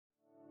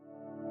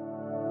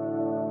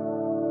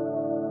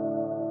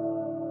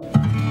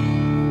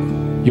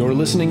You're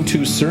listening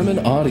to sermon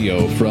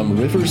audio from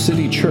River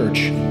City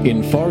Church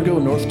in Fargo,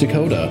 North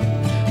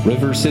Dakota.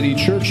 River City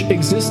Church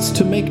exists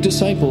to make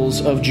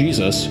disciples of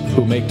Jesus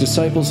who make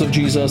disciples of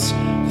Jesus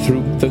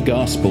through the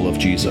gospel of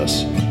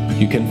Jesus.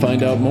 You can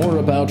find out more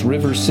about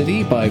River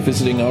City by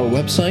visiting our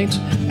website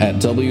at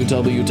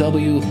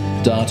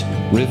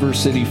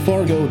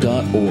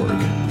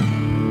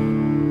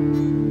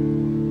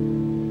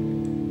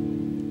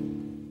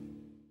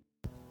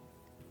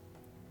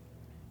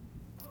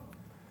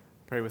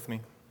Pray with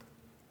me.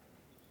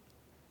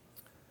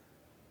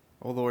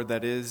 Oh Lord,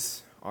 that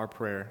is our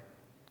prayer,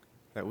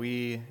 that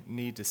we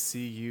need to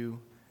see you,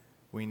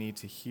 we need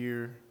to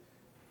hear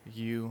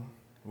you,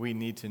 we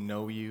need to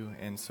know you,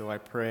 and so I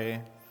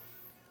pray,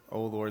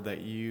 oh Lord,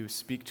 that you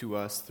speak to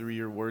us through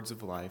your words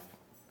of life.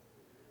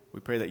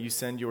 We pray that you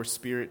send your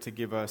Spirit to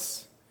give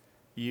us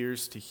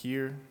ears to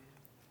hear,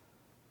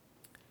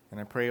 and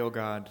I pray, oh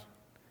God,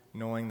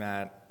 knowing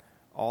that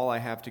all I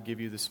have to give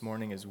you this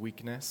morning is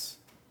weakness,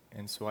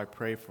 and so I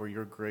pray for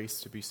your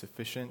grace to be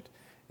sufficient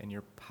and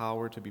your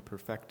power to be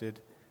perfected,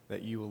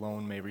 that you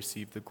alone may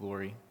receive the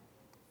glory.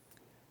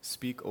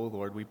 Speak, O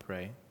Lord, we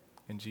pray.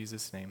 In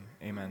Jesus' name,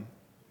 amen.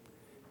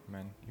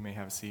 Amen. You may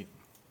have a seat.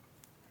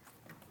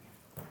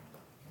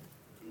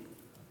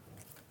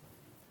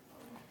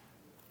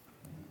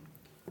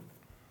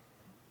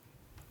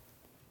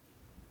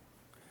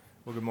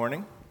 Well, good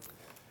morning.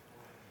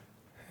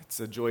 It's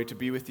a joy to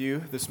be with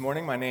you this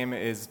morning. My name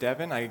is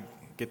Devin. I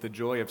get the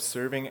joy of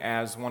serving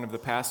as one of the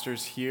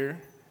pastors here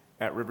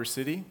at River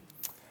City.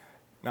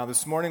 Now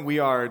this morning we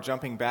are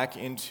jumping back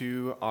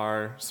into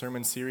our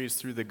sermon series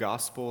through the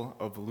Gospel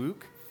of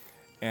Luke,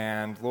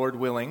 and Lord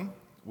willing,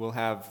 we'll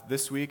have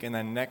this week and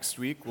then next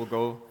week we'll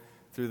go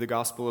through the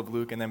Gospel of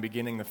Luke, and then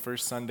beginning the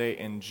first Sunday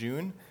in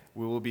June,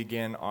 we will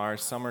begin our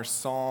summer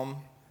series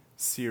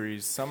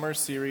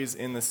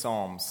in the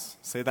Psalms.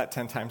 Say that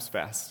 10 times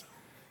fast.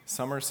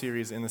 Summer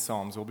series in the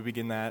Psalms. We'll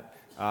begin that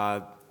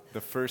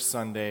the first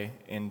Sunday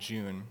in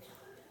June.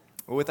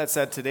 Well, with that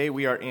said, today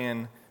we are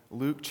in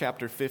Luke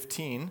chapter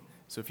 15.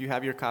 So if you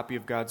have your copy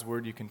of God's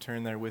Word, you can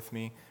turn there with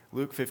me.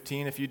 Luke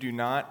 15. If you do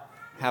not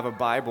have a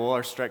Bible,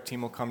 our strike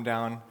team will come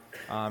down.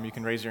 You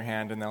can raise your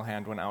hand and they'll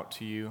hand one out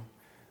to you.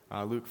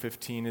 Luke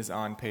 15 is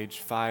on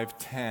page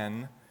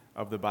 510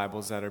 of the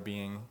Bibles that are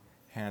being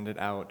handed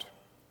out.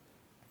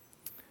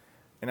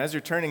 And as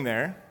you're turning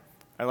there,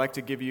 I'd like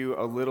to give you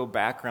a little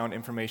background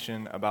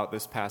information about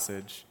this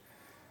passage.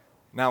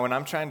 Now, when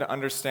I'm trying to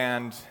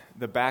understand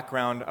the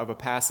background of a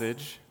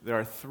passage, there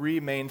are three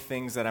main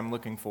things that I'm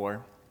looking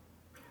for.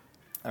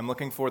 I'm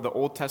looking for the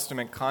Old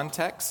Testament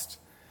context.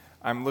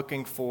 I'm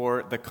looking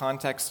for the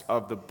context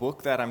of the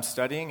book that I'm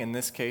studying. In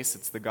this case,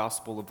 it's the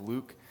Gospel of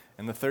Luke.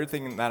 And the third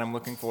thing that I'm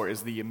looking for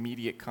is the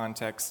immediate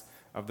context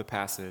of the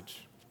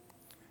passage.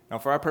 Now,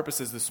 for our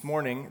purposes this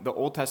morning, the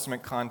Old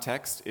Testament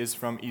context is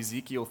from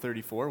Ezekiel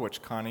 34,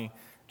 which Connie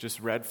just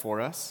read for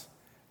us.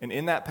 And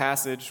in that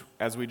passage,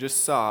 as we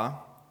just saw,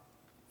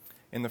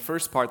 in the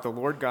first part, the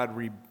Lord God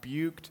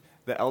rebuked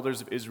the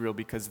elders of Israel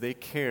because they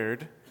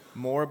cared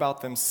more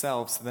about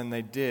themselves than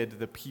they did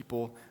the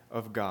people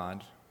of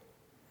God.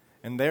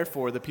 And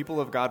therefore, the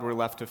people of God were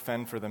left to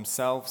fend for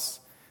themselves.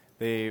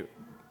 They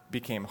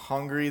became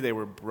hungry, they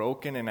were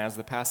broken, and as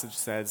the passage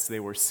says, they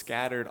were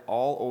scattered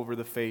all over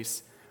the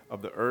face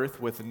of the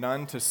earth with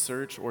none to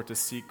search or to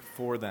seek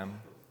for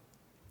them.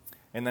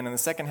 And then in the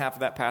second half of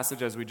that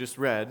passage, as we just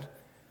read,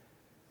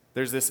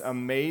 there's this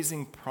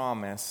amazing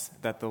promise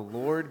that the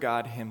Lord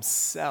God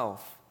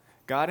Himself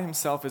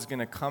is going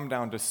to come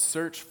down to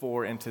search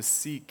for and to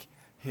seek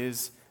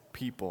His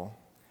people.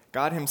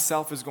 God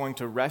Himself is going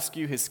to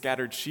rescue His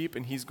scattered sheep,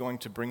 and He's going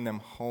to bring them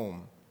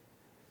home.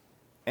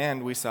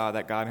 And we saw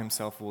that God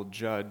Himself will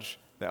judge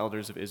the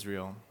elders of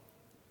Israel.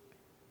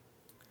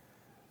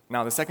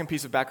 Now, the second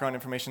piece of background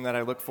information that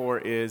I look for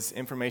is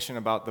information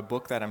about the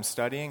book that I'm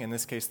studying, in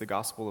this case, the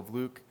Gospel of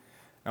Luke.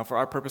 Now, for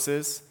our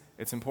purposes,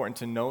 it's important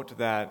to note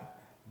that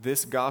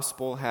this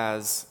gospel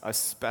has a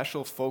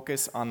special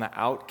focus on the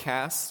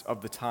outcasts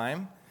of the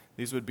time.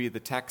 These would be the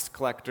tax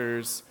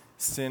collectors,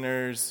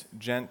 sinners,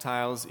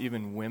 Gentiles,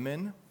 even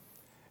women.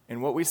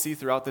 And what we see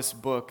throughout this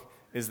book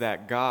is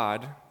that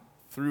God,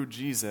 through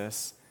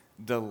Jesus,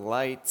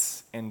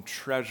 delights and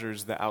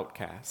treasures the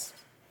outcast.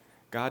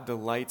 God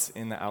delights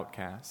in the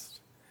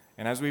outcast.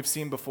 And as we've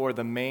seen before,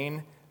 the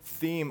main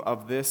theme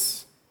of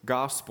this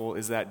gospel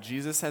is that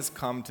Jesus has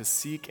come to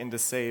seek and to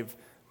save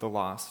the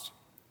lost.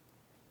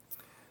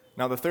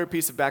 Now, the third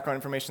piece of background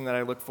information that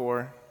I look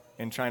for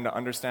in trying to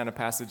understand a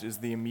passage is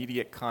the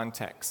immediate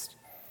context.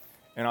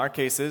 In our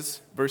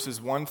cases,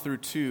 verses 1 through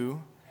 2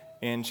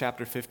 in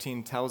chapter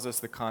 15 tells us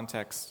the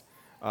context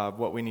of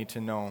what we need to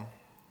know.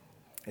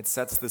 It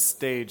sets the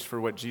stage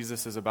for what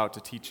Jesus is about to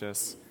teach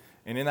us.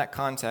 And in that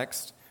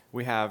context,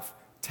 we have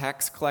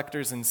tax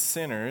collectors and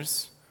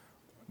sinners,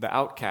 the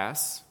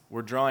outcasts,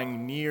 were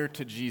drawing near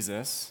to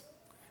Jesus.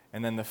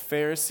 And then the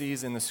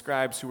Pharisees and the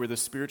scribes, who were the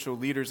spiritual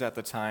leaders at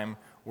the time,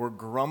 were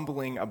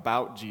grumbling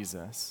about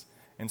Jesus.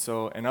 And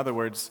so, in other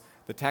words,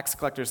 the tax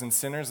collectors and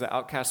sinners, the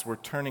outcasts, were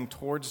turning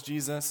towards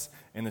Jesus,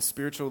 and the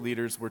spiritual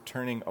leaders were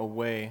turning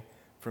away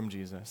from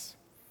Jesus.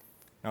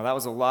 Now, that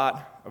was a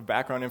lot of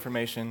background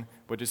information,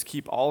 but just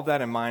keep all of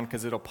that in mind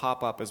because it'll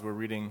pop up as we're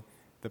reading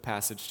the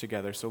passage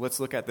together. So let's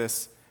look at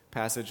this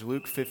passage,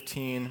 Luke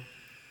 15,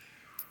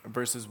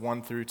 verses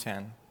 1 through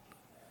 10.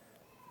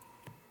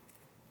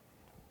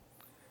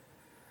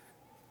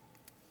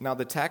 Now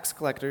the tax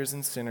collectors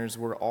and sinners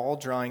were all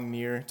drawing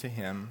near to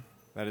him,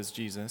 that is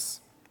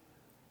Jesus.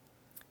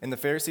 And the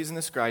Pharisees and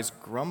the scribes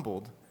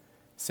grumbled,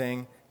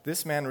 saying,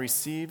 "This man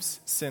receives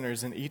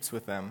sinners and eats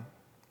with them."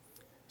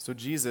 So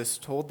Jesus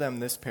told them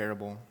this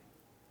parable.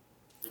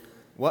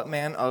 "What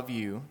man of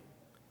you,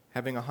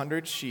 having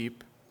 100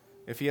 sheep,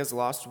 if he has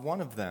lost one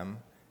of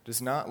them,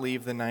 does not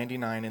leave the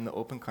 99 in the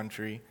open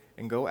country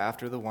and go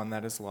after the one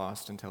that is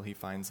lost until he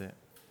finds it?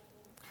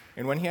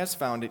 And when he has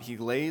found it, he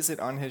lays it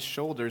on his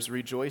shoulders,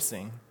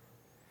 rejoicing.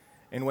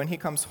 And when he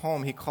comes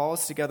home, he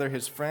calls together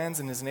his friends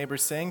and his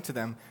neighbors, saying to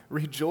them,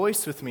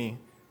 'Rejoice with me,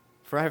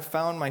 for I have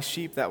found my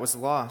sheep that was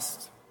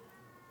lost.'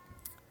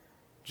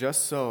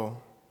 Just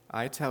so,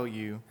 I tell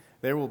you,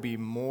 there will be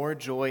more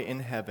joy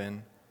in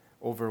heaven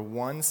over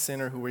one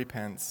sinner who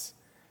repents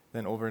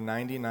than over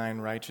 99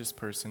 righteous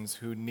persons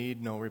who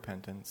need no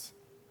repentance.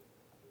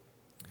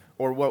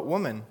 Or what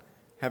woman,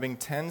 having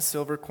 10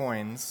 silver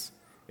coins,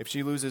 if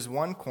she loses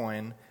one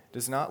coin,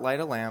 does not light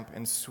a lamp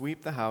and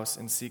sweep the house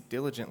and seek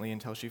diligently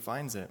until she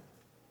finds it?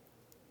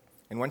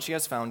 And when she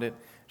has found it,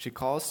 she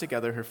calls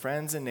together her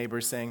friends and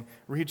neighbors, saying,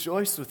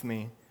 'Rejoice with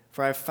me,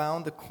 for I have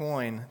found the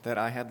coin that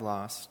I had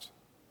lost.'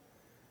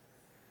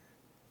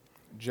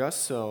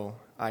 Just so,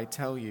 I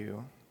tell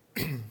you,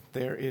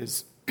 there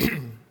is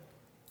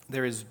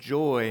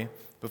joy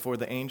before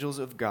the angels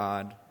of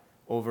God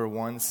over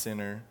one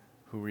sinner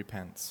who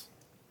repents."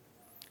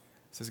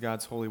 This is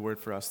God's holy word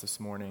for us this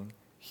morning.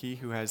 He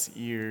who has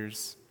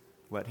ears,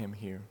 let him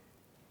hear.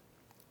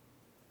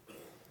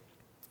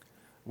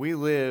 We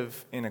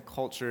live in a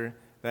culture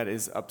that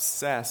is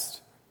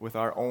obsessed with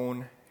our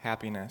own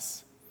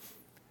happiness.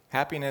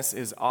 Happiness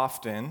is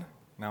often,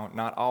 now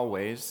not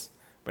always,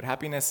 but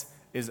happiness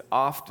is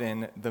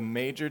often the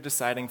major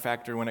deciding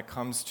factor when it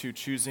comes to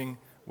choosing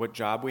what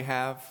job we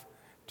have,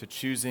 to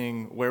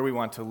choosing where we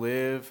want to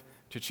live,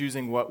 to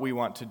choosing what we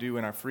want to do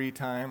in our free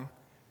time,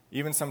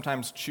 even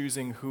sometimes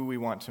choosing who we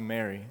want to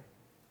marry.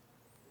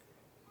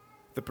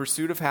 The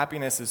pursuit of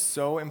happiness is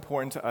so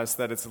important to us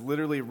that it's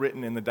literally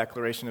written in the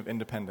Declaration of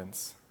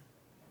Independence.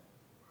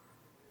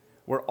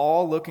 We're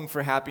all looking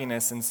for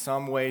happiness in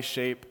some way,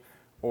 shape,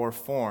 or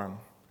form.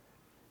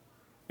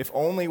 If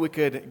only we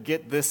could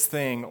get this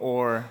thing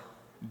or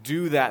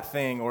do that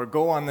thing or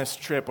go on this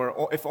trip,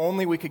 or if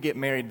only we could get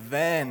married,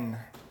 then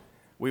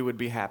we would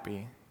be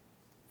happy.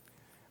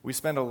 We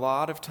spend a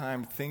lot of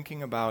time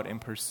thinking about and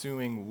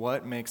pursuing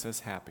what makes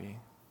us happy.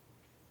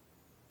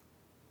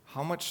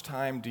 How much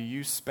time do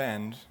you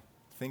spend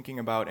thinking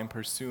about and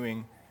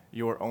pursuing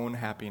your own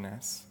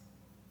happiness?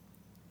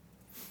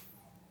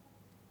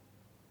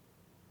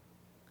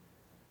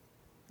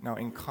 Now,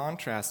 in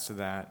contrast to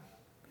that,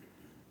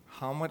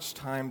 how much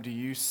time do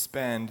you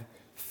spend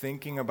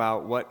thinking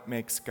about what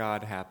makes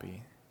God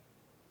happy?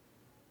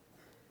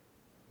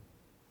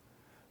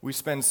 We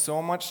spend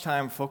so much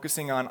time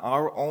focusing on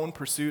our own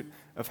pursuit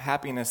of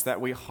happiness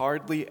that we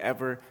hardly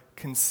ever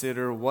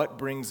consider what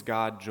brings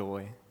God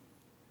joy.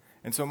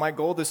 And so my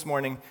goal this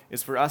morning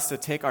is for us to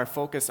take our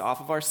focus off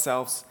of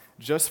ourselves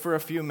just for a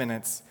few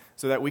minutes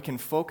so that we can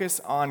focus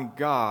on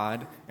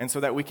God and so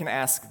that we can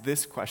ask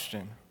this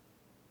question: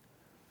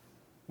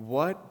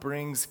 what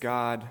brings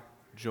God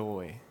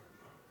joy?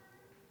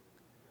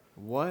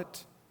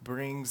 What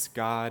brings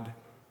God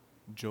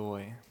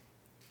joy?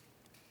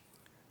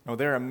 Now,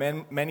 there are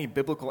many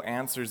biblical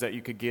answers that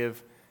you could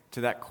give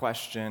to that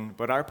question,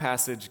 but our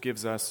passage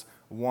gives us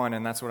one,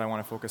 and that's what I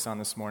want to focus on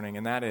this morning,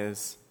 and that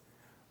is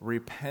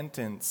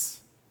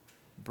repentance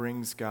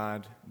brings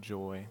God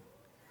joy.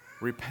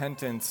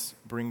 Repentance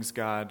brings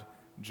God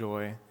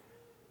joy.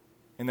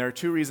 And there are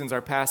two reasons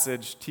our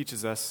passage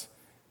teaches us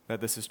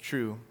that this is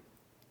true.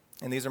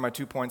 And these are my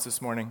 2 points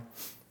this morning.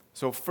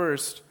 So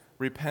first,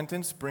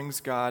 repentance brings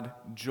God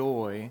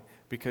joy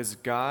because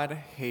God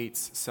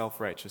hates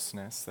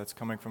self-righteousness. That's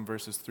coming from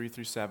verses 3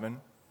 through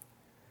 7.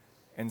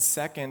 And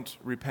second,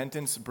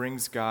 repentance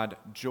brings God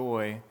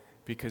joy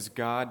because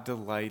God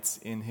delights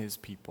in his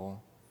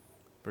people.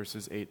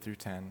 Verses 8 through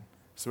 10.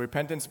 So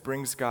repentance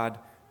brings God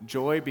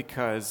joy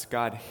because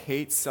God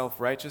hates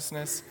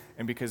self-righteousness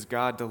and because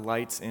God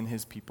delights in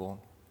his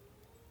people.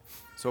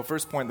 So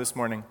first point this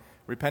morning,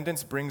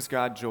 repentance brings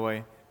God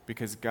joy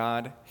because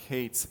God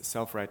hates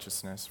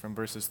self-righteousness, from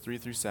verses 3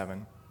 through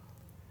 7.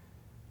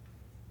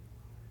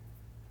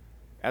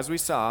 As we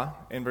saw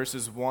in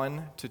verses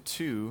 1 to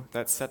 2,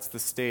 that sets the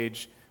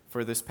stage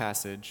for this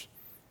passage.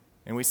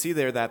 And we see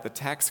there that the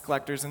tax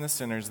collectors and the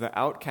sinners, the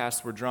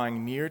outcasts, were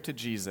drawing near to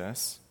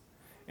Jesus,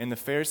 and the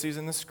Pharisees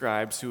and the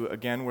scribes, who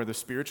again were the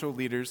spiritual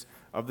leaders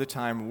of the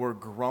time, were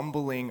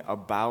grumbling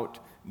about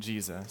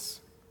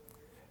Jesus.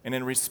 And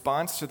in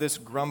response to this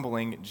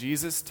grumbling,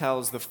 Jesus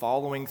tells the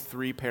following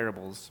 3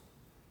 parables.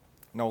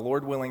 Now,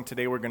 Lord willing,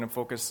 today we're going to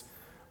focus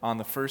on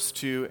the first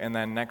 2, and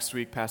then next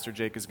week, Pastor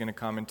Jake is going to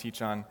come and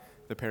teach on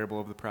the parable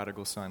of the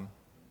prodigal son.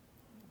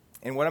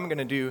 And what I'm going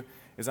to do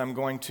is I'm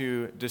going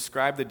to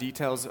describe the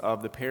details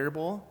of the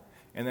parable,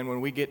 and then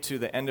when we get to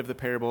the end of the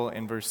parable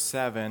in verse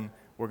 7,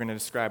 we're going to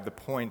describe the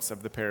points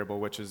of the parable,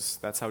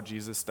 that's how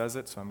Jesus does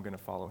it, so I'm going to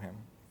follow him.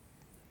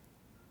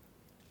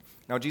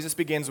 Now, Jesus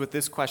begins with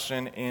this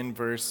question in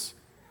verse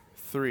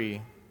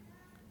 4.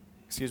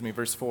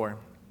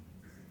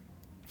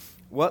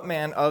 What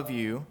man of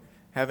you,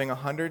 having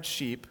 100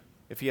 sheep,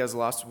 if he has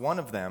lost one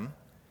of them,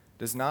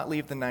 does not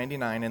leave the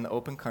 99 in the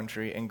open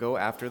country and go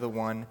after the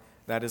one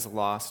that is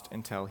lost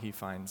until he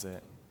finds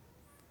it?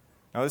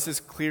 Now, this is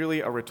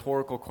clearly a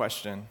rhetorical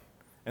question,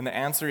 and the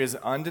answer is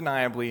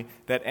undeniably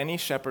that any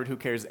shepherd who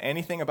cares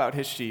anything about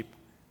his sheep,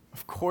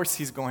 of course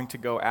he's going to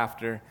go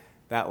after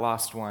that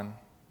lost one.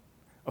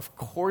 Of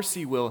course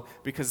he will,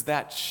 because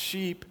that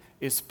sheep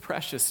is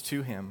precious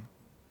to him.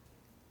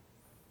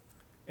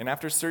 And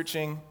after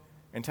searching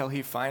until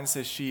he finds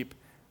his sheep,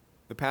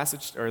 the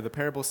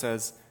parable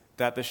says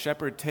that the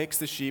shepherd takes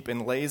the sheep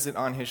and lays it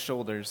on his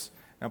shoulders.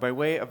 Now, by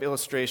way of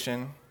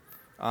illustration,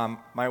 my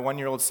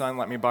 1-year-old son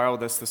let me borrow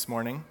this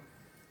morning.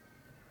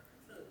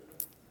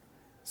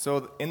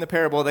 So in the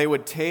parable, they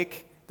would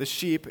take the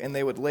sheep and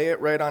they would lay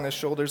it right on his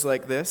shoulders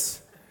like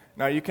this.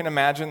 Now, you can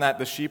imagine that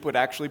the sheep would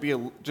actually be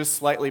just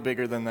slightly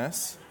bigger than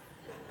this.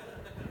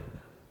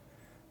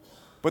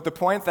 But the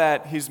point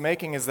that he's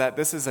making is that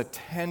this is a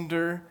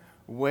tender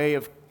way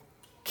of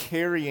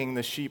carrying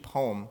the sheep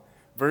home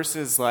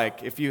versus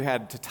like if you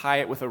had to tie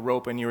it with a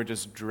rope and you were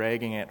just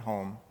dragging it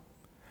home.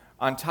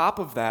 On top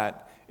of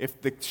that,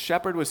 if the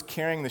shepherd was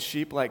carrying the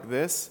sheep like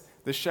this,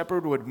 the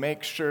shepherd would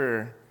make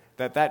sure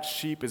that that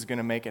sheep is going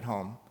to make it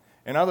home.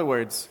 In other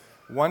words,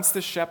 once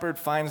the shepherd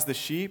finds the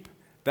sheep,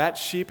 that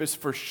sheep is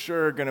for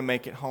sure going to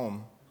make it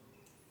home.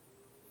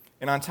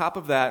 And on top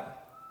of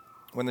that,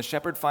 when the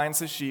shepherd finds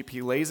his sheep,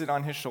 he lays it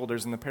on his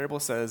shoulders, and the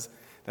parable says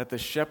that the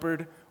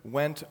shepherd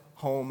went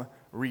home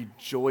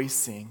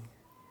rejoicing.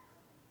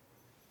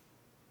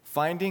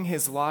 Finding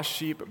his lost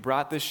sheep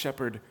brought this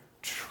shepherd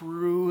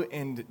true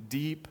and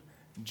deep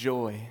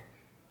joy.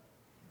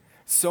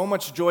 So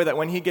much joy that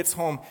when he gets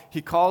home,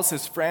 he calls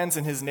his friends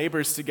and his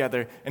neighbors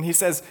together, and he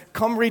says,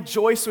 "Come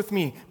rejoice with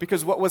me,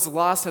 because what was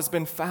lost has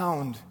been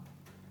found.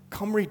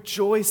 Come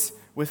rejoice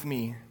with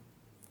me."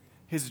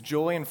 His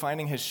joy in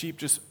finding his sheep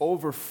just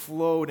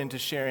overflowed into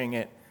sharing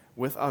it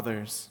with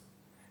others.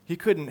 He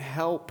couldn't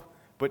help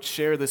but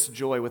share this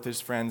joy with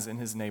his friends and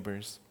his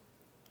neighbors.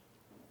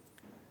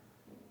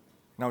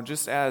 Now,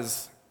 just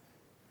as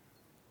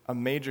a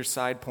major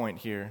side point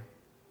here,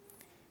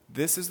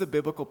 this is the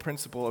biblical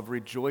principle of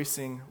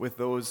rejoicing with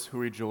those who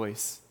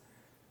rejoice.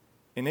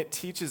 And it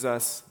teaches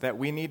us that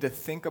we need to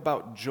think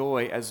about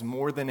joy as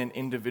more than an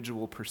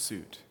individual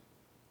pursuit.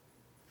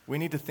 We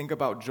need to think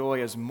about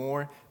joy as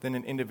more than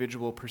an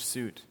individual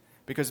pursuit.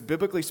 Because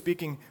biblically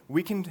speaking,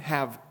 we can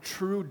have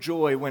true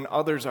joy when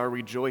others are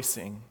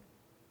rejoicing.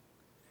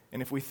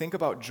 And if we think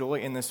about joy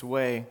in this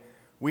way,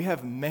 we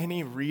have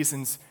many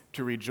reasons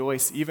to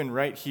rejoice, even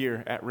right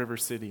here at River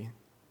City.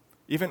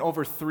 Even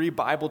over 3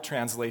 Bible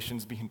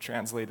translations being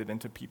translated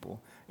into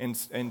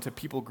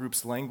people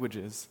groups'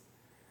 languages.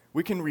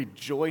 We can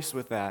rejoice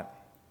with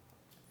that.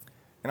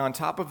 And on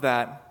top of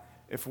that,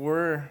 if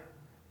we're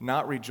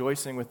not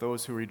rejoicing with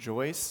those who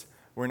rejoice,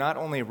 we're not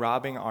only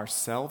robbing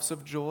ourselves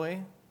of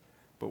joy,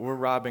 but we're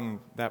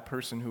robbing that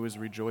person who is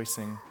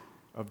rejoicing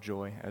of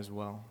joy as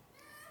well.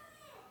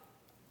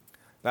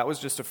 That was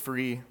just a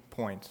free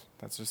point.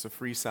 That's just a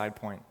free side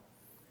point.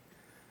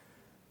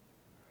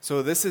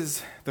 So this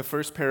is the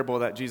first parable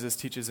that Jesus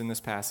teaches in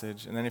this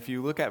passage. And then if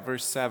you look at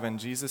verse 7,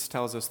 Jesus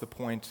tells us the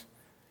point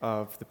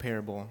of the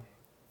parable.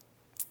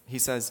 He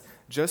says,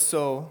 "Just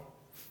so,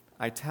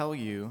 I tell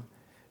you,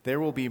 there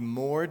will be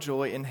more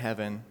joy in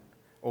heaven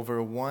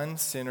over one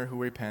sinner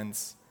who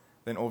repents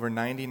than over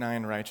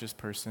 99 righteous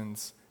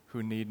persons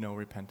who need no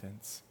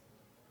repentance."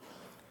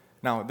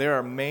 Now, there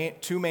are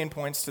 2 main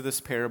points to this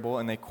parable,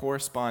 and they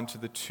correspond to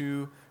the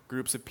 2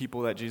 groups of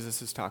people that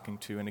Jesus is talking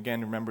to. And again,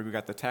 remember, we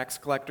got the tax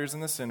collectors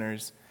and the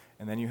sinners,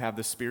 and then you have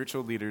the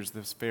spiritual leaders,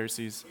 the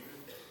Pharisees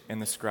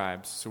and the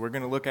scribes. So we're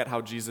going to look at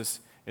how Jesus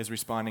is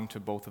responding to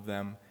both of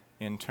them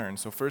in turn.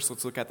 So first,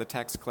 let's look at the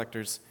tax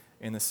collectors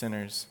and the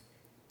sinners.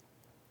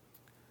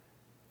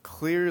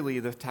 Clearly,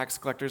 the tax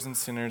collectors and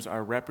sinners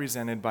are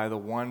represented by the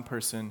one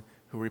person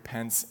who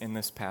repents in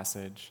this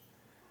passage.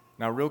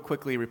 Now, real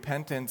quickly,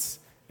 repentance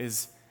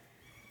is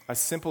a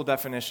simple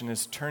definition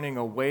is turning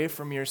away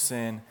from your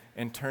sin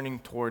and turning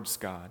towards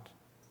God.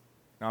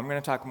 Now, I'm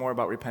going to talk more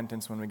about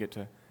repentance when we get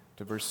to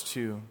verse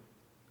 2.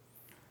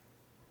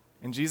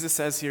 And Jesus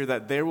says here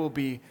that there will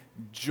be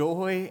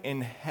joy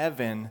in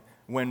heaven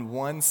when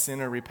one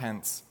sinner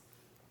repents.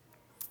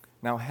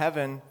 Now,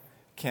 heaven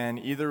can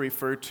either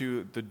refer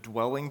to the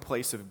dwelling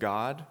place of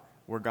God,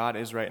 where God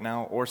is right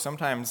now, or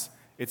sometimes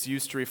it's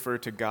used to refer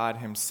to God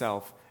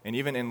himself. And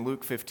even in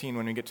Luke 15,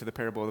 when we get to the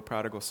parable of the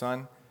prodigal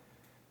son,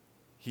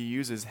 he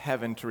uses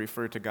heaven to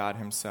refer to God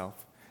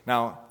himself.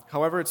 Now,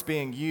 however it's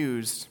being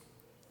used,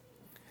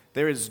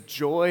 there is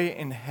joy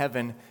in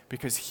heaven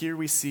because here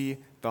we see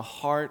the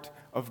heart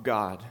of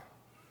God.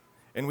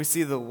 And we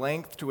see the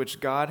length to which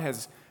God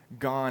has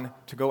gone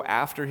to go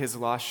after his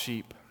lost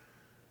sheep.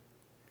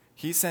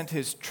 He sent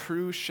his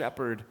true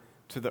shepherd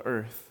to the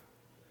earth.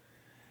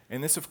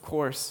 And this, of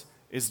course,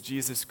 is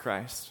Jesus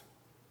Christ.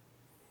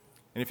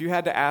 And if you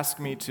had to ask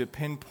me to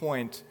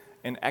pinpoint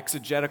an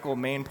exegetical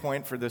main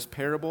point for this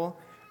parable,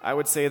 I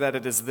would say that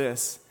it is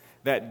this,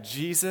 that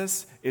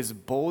Jesus is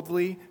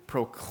boldly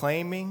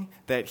proclaiming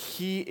that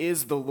he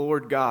is the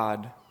Lord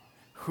God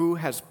who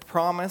has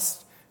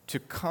promised to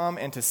come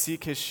and to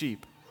seek his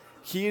sheep.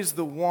 He is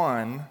the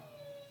one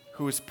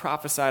who is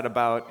prophesied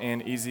about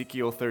in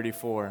Ezekiel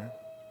 34.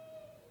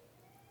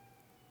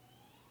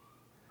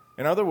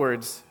 In other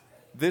words,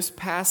 this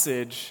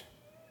passage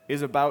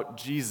is about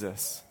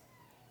Jesus.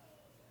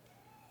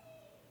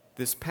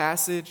 This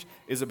passage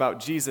is about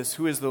Jesus,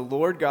 who is the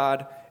Lord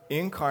God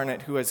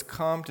incarnate, who has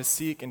come to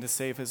seek and to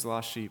save his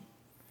lost sheep.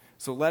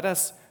 So let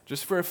us,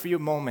 just for a few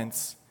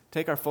moments,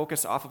 take our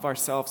focus off of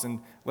ourselves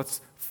and let's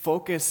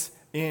focus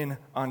in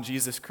on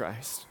Jesus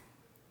Christ.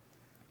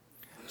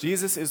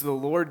 Jesus is the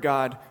Lord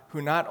God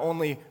who not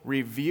only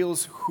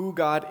reveals who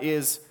God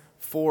is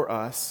for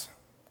us,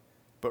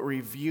 but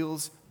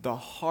reveals the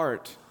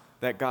heart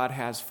that God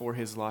has for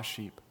his lost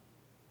sheep.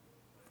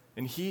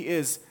 And he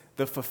is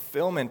the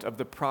fulfillment of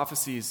the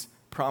prophecies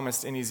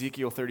promised in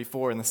Ezekiel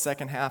 34 in the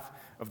second half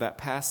of that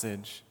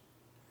passage.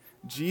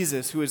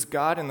 Jesus, who is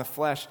God in the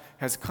flesh,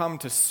 has come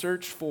to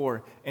search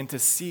for and to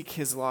seek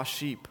his lost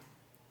sheep.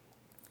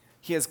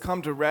 He has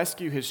come to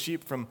rescue his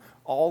sheep from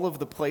all of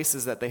the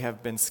places that they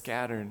have been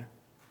scattered.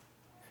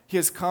 He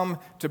has come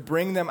to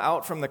bring them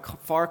out from the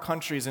far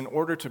countries in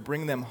order to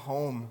bring them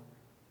home.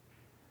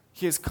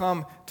 He has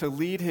come to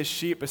lead his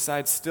sheep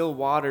beside still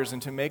waters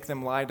and to make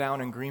them lie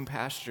down in green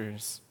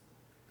pastures.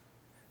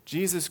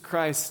 Jesus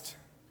Christ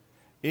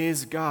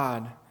is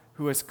God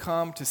who has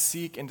come to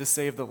seek and to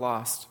save the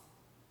lost.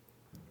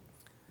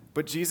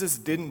 But Jesus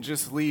didn't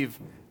just leave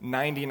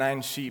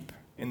 99 sheep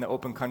in the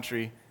open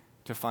country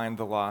to find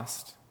the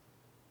lost.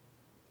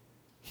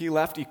 He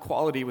left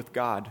equality with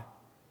God.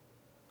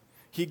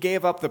 He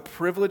gave up the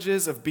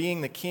privileges of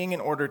being the king in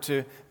order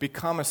to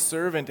become a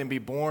servant and be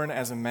born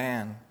as a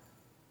man.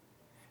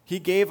 He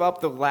gave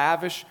up the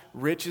lavish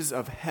riches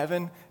of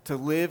heaven to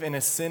live in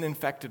a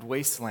sin-infected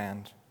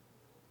wasteland.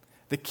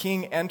 The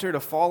king entered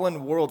a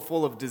fallen world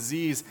full of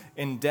disease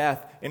and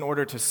death in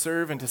order to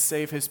serve and to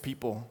save his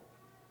people.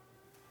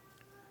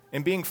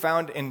 And being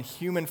found in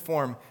human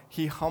form,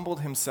 he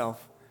humbled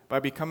himself by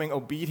becoming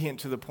obedient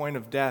to the point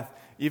of death,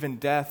 even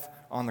death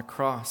on the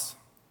cross.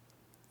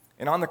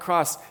 And on the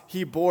cross,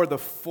 he bore the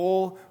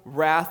full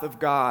wrath of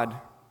God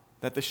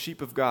that the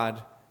sheep of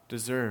God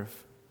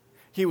deserve.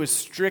 He was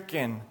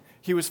stricken,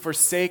 he was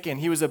forsaken,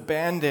 he was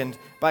abandoned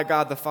by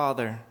God the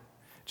Father.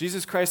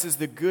 Jesus Christ is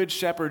the good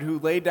shepherd who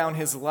laid down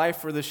his life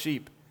for the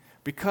sheep,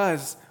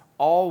 because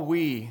all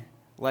we,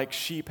 like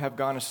sheep, have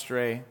gone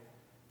astray,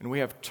 and we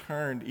have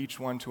turned each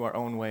one to our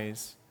own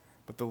ways.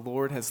 But the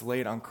Lord has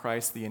laid on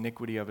Christ the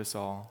iniquity of us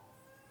all.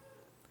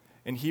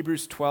 In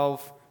Hebrews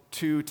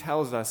 12:2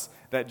 tells us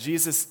that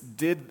Jesus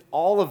did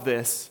all of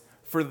this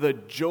for the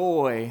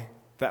joy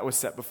that was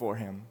set before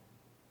him.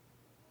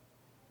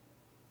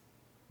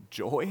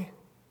 Joy?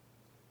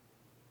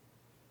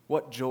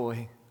 What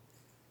joy?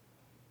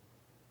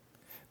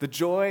 The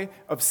joy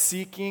of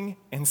seeking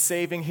and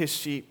saving his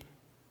sheep.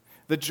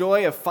 The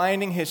joy of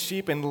finding his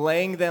sheep and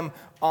laying them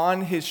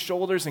on his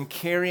shoulders and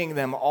carrying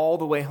them all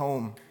the way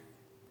home.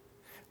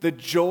 The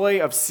joy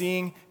of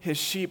seeing his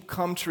sheep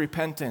come to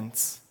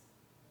repentance.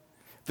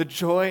 The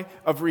joy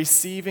of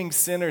receiving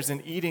sinners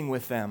and eating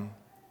with them.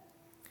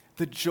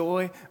 The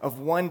joy of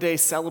one day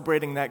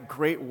celebrating that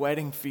great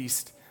wedding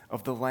feast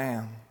of the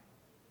Lamb.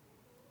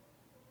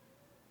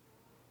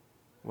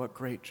 What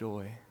great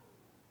joy.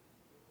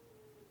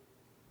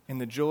 And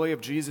the joy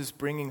of Jesus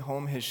bringing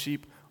home his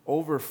sheep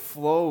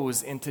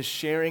overflows into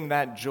sharing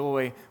that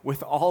joy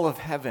with all of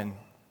heaven.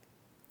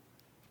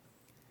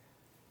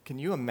 Can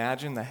you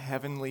imagine the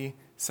heavenly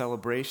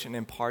celebration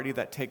and party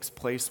that takes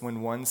place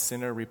when one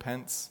sinner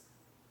repents?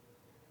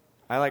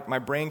 My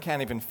brain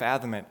can't even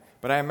fathom it,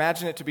 but I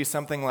imagine it to be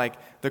something like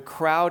the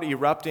crowd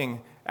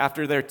erupting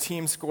after their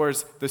team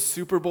scores the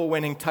Super Bowl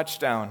winning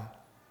touchdown.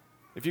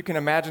 If you can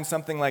imagine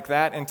something like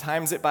that and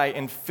times it by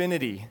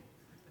infinity,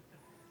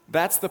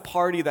 that's the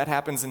party that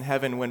happens in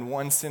heaven when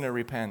one sinner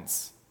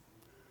repents.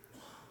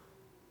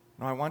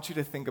 Now, I want you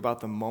to think about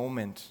the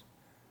moment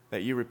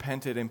that you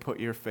repented and put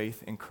your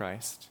faith in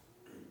Christ.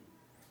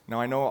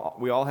 Now, I know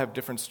we all have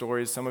different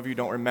stories. Some of you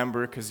don't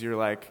remember because you're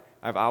like,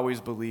 I've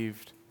always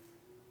believed.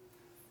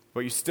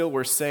 But you still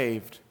were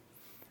saved.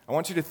 I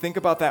want you to think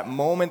about that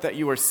moment that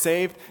you were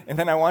saved, and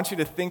then I want you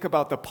to think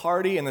about the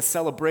party and the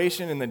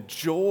celebration and the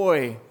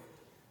joy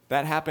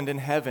that happened in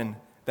heaven,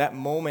 that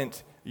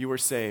moment you were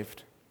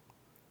saved.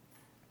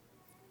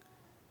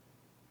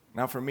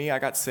 Now, for me, I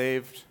got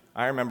saved.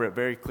 I remember it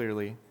very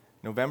clearly.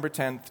 November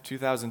 10th,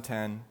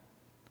 2010.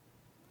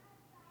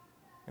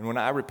 And when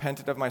I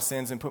repented of my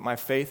sins and put my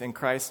faith in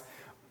Christ,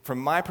 from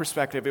my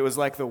perspective, it was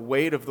like the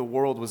weight of the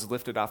world was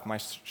lifted off my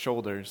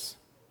shoulders.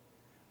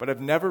 But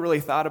I've never really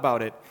thought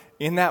about it.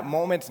 In that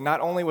moment,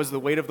 not only was the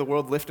weight of the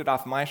world lifted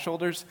off my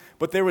shoulders,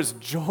 but there was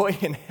joy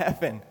in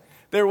heaven.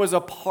 There was a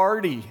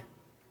party.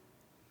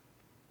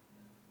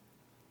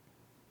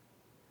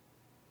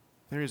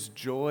 There is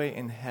joy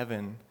in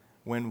heaven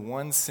when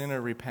one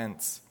sinner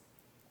repents.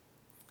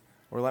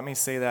 Or let me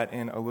say that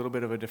in a little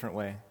bit of a different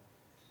way.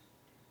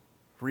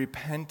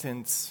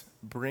 Repentance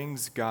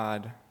brings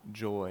God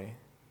joy.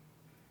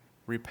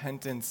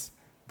 Repentance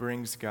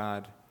brings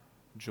God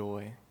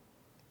joy.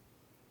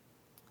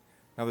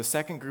 Now, the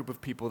second group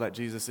of people that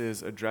Jesus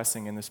is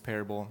addressing in this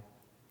parable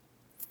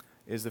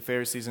is the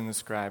Pharisees and the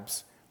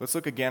scribes. Let's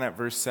look again at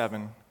verse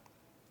 7.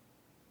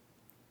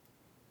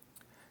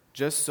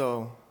 Just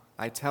so,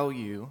 I tell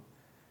you,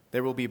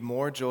 there will be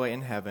more joy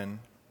in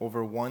heaven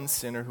over one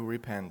sinner who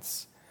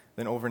repents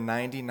than over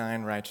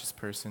 99 righteous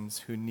persons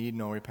who need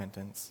no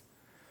repentance.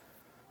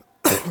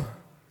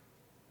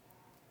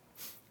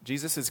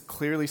 Jesus is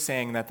clearly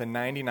saying that the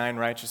 99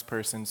 righteous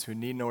persons who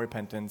need no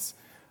repentance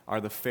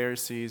are the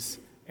Pharisees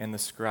and the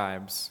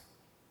scribes.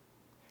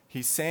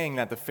 He's saying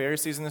that the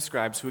Pharisees and the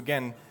scribes, who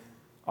again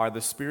are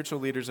the spiritual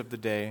leaders of the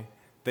day,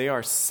 they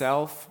are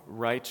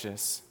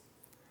self-righteous.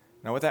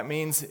 Now what that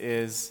means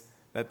is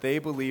that they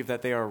believe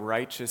that they are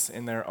righteous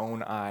in their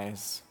own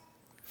eyes.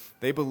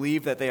 They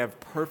believe that they have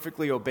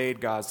perfectly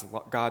obeyed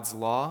God's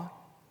law.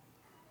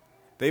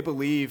 They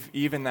believe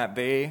even that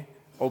they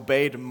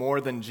obeyed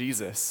more than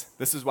Jesus.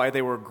 This is why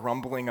they were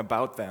grumbling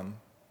about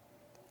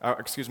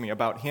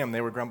about him.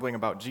 They were grumbling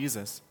about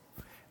Jesus.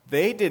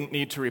 They didn't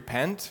need to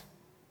repent.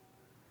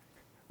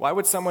 Why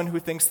would someone who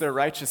thinks they're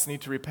righteous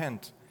need to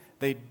repent?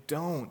 They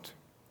don't.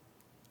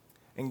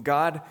 And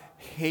God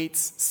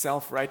hates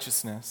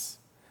self-righteousness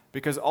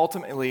because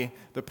ultimately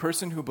the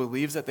person who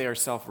believes that they are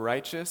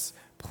self-righteous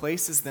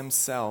places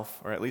themselves,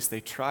 or at least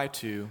they try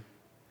to,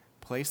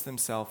 place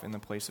themselves in the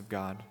place of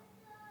God.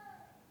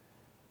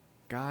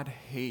 God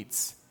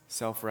hates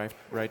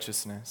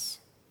self-righteousness.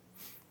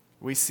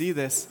 We see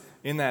this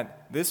in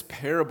that this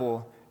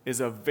parable is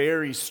a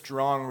very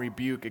strong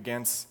rebuke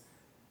against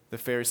the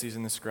Pharisees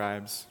and the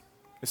scribes,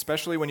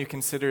 especially when you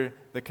consider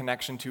the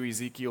connection to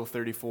Ezekiel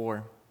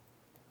 34.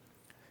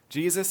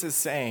 Jesus is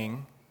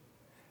saying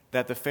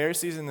that the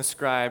Pharisees and the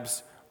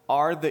scribes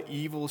are the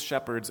evil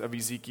shepherds of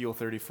Ezekiel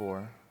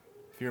 34.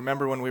 If you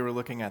remember when we were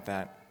looking at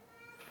that.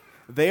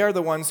 They are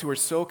the ones who are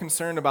so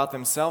concerned about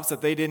themselves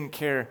that they didn't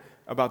care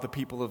about the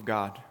people of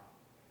God.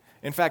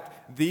 In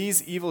fact,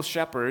 these evil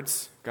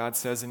shepherds, God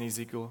says in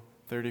Ezekiel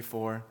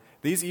 34,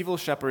 these evil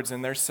shepherds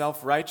and their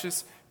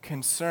self-righteous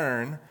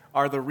concern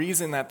are the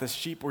reason that the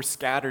sheep were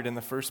scattered in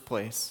the first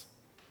place.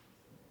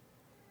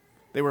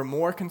 They were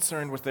more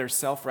concerned with their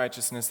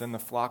self-righteousness than the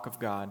flock of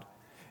God.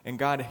 And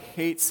God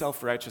hates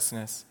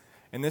self-righteousness.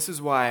 And this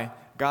is why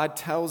God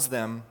tells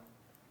them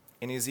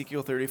in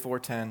Ezekiel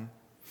 34:10,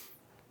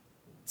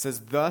 it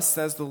says, "Thus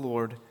says the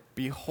Lord,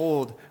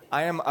 behold,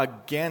 I am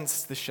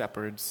against the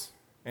shepherds,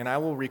 and I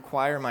will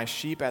require my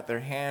sheep at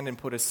their hand and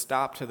put a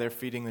stop to their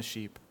feeding the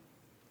sheep."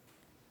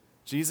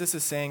 Jesus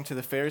is saying to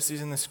the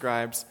Pharisees and the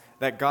scribes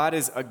that God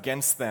is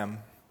against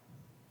them.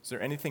 Is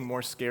there anything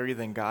more scary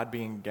than God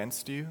being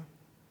against you?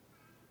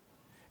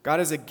 God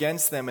is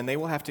against them, and they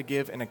will have to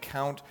give an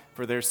account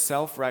for their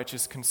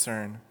self-righteous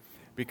concern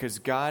because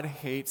God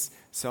hates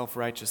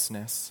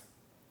self-righteousness.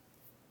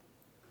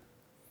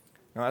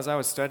 Now, as I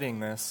was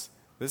studying this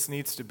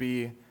needs to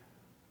be,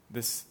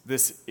 this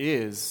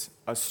is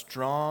a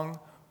strong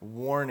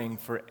warning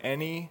for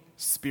any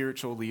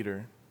spiritual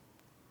leader.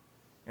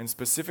 And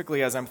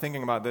specifically, as I'm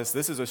thinking about this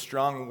is a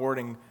strong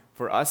warning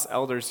for us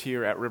elders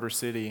here at River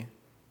City.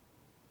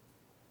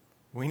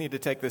 We need to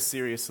take this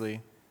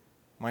seriously,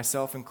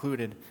 myself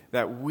included,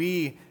 that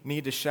we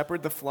need to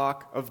shepherd the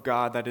flock of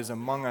God that is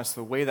among us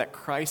the way that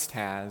Christ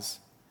has,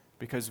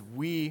 because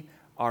we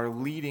are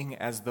leading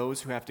as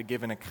those who have to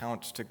give an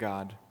account to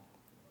God.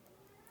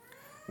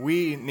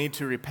 We need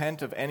to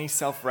repent of any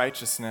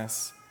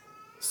self-righteousness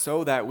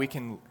so that we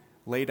can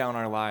lay down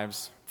our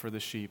lives for the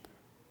sheep.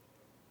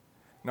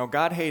 Now,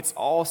 God hates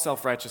all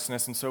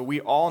self-righteousness, and so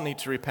we all need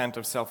to repent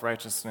of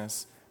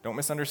self-righteousness. Don't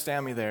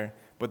misunderstand me there,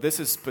 but this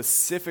is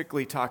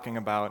specifically talking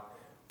about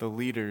the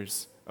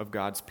leaders of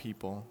God's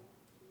people.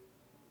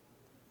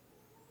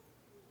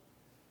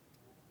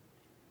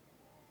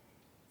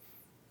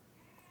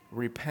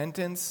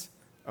 Repentance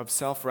of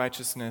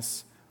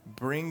self-righteousness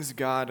brings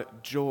God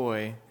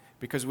joy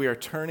because we are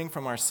turning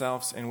from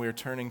ourselves and we are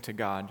turning to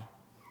God.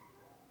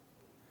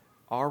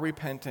 Our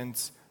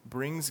repentance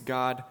brings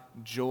God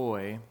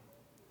joy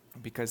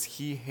because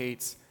he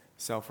hates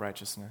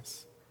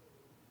self-righteousness.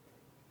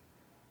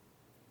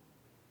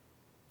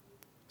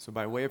 So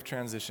by way of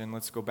transition,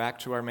 let's go back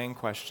to our main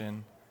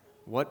question.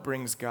 What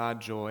brings God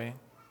joy?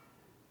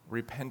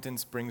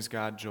 Repentance brings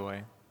God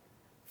joy.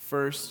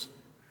 First,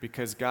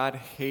 because God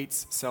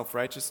hates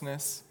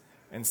self-righteousness.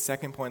 And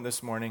second point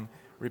this morning,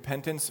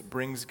 repentance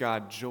brings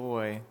God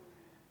joy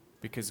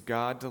because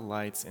God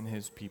delights in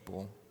his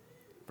people.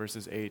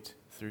 verses 8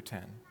 through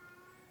 10.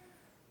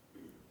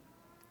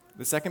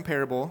 The second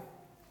parable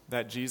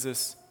that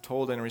Jesus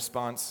told in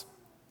response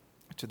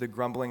to the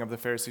grumbling of the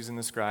Pharisees and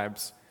the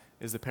scribes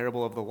is the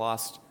parable of the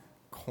lost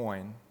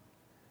coin.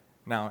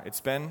 Now, it's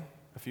been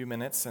a few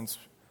minutes since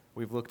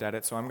we've looked at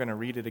it, so I'm going to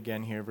read it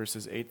again here,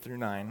 verses 8 through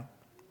 9.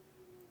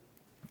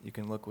 You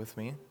can look with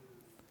me.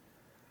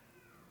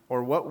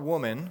 Or what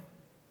woman,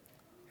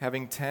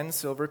 having 10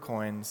 silver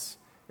coins,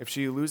 if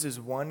she loses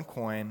one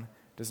coin,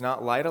 does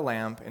not light a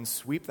lamp and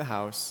sweep the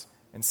house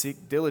and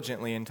seek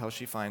diligently until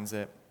she finds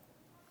it?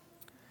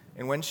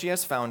 And when she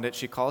has found it,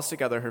 she calls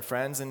together her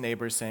friends and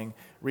neighbors, saying,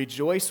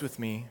 "Rejoice with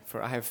me,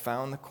 for I have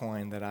found the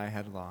coin that I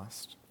had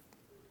lost."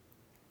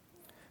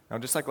 Now,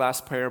 just like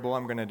last parable,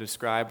 I'm going to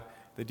describe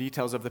the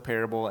details of the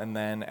parable, and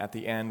then at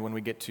the end, when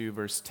we get to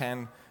verse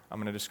 10, I'm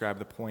going to describe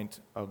the point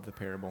of the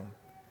parable.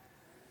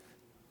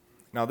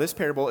 Now, this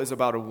parable is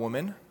about a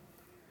woman,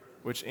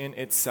 which in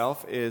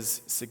itself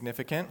is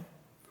significant,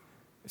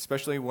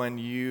 especially when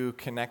you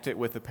connect it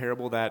with the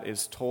parable that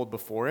is told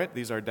before it.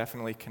 These are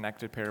definitely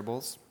connected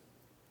parables.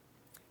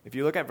 If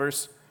you look at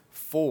verse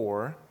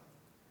 4,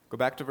 go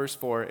back to verse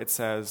 4, it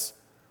says,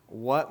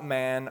 "What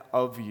man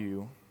of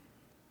you?"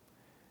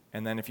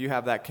 And then if you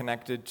have that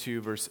connected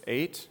to verse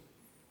 8,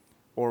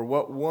 or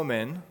what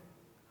woman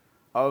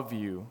of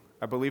you?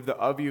 I believe the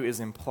 "of you" is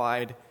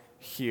implied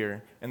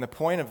here. And the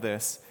point of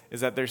this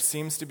is that there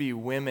seems to be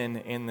women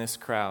in this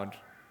crowd.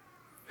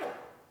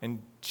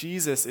 And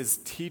Jesus is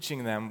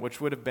teaching them, which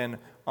would have been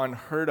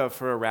unheard of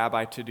for a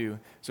rabbi to do.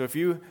 So if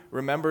you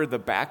remember the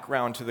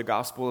background to the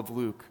Gospel of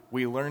Luke,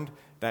 we learned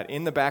that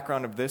in the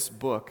background of this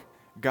book,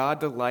 God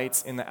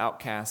delights in the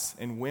outcasts,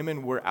 and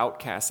women were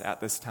outcasts at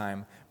this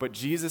time. But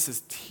Jesus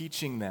is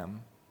teaching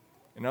them.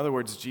 In other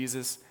words,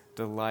 Jesus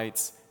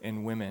delights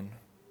in women.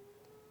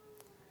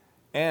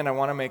 And I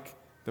want to make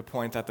the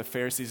point that the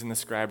Pharisees and the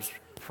scribes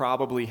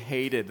probably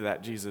hated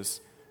that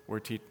Jesus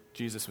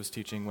was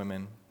teaching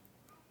women.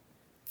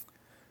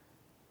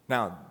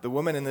 Now, the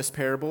woman in this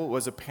parable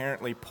was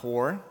apparently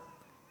poor.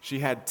 She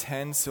had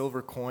 10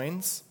 silver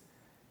coins.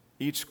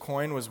 Each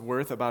coin was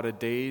worth about a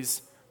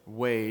day's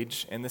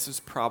wage, and this is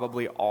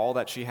probably all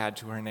that she had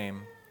to her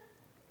name.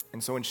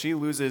 And so when she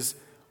loses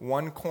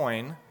one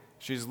coin,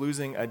 she's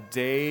losing a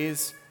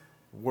day's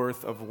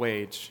worth of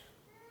wage.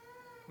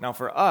 Now,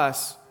 for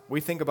us,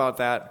 we think about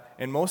that,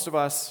 and most of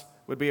us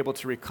would be able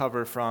to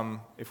recover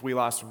from if we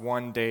lost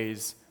 1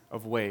 day's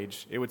of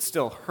wage. It would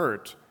still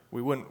hurt.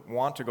 We wouldn't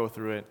want to go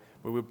through it.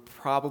 We would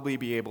probably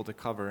be able to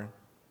cover.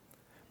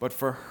 But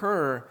for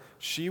her,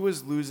 she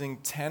was losing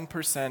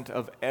 10%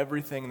 of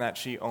everything that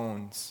she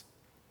owns.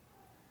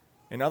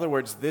 In other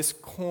words, this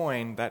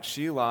coin that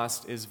she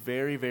lost is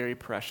very, very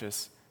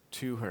precious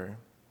to her.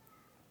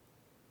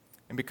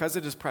 And because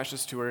it is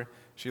precious to her,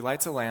 she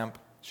lights a lamp,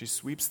 she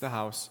sweeps the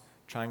house,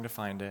 trying to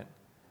find it.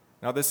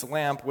 Now, this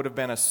lamp would have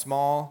been a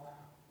small,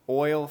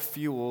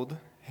 oil-fueled,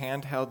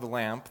 handheld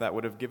lamp that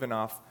would have given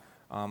off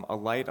a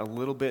light a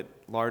little bit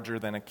larger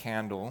than a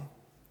candle.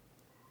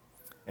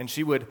 And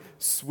she would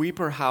sweep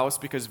her house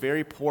because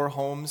very poor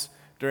homes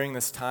during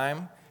this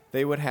time,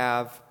 they would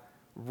have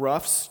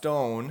rough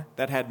stone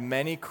that had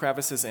many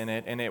crevices in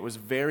it, and it was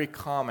very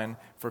common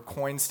for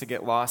coins to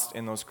get lost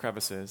in those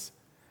crevices.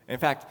 In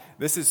fact,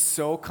 this is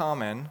so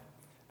common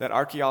that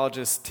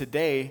archaeologists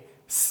today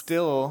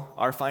still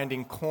are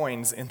finding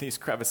coins in these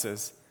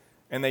crevices.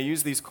 And they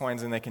use these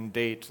coins and they can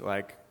date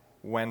like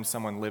when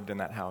someone lived in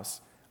that house.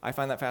 I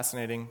find that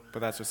fascinating, but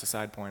that's just a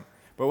side point.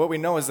 But what we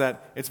know is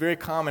that it's very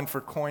common for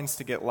coins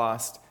to get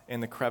lost in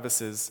the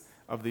crevices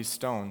of these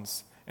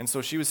stones. And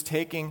so she was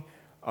taking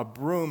a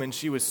broom and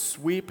she was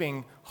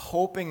sweeping,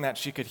 hoping that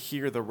she could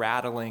hear the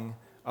rattling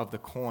of the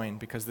coin,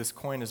 because this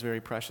coin is very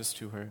precious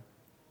to her.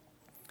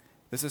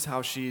 This is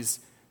how she's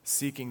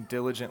seeking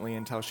diligently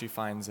until she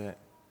finds it.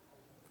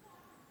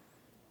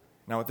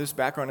 Now, with this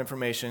background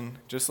information,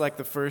 just like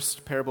the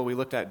first parable we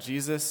looked at,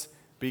 Jesus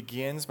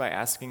begins by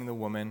asking the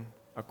woman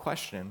a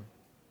question.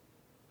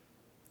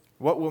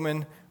 What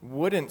woman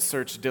wouldn't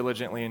search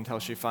diligently until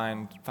she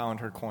found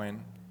her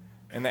coin?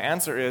 And the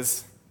answer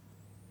is,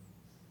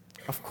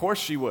 of course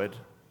she would.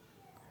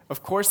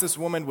 Of course this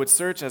woman would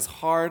search as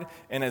hard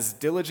and as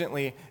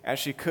diligently as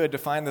she could to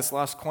find this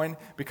lost coin,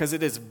 because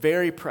it is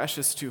very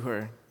precious to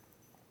her.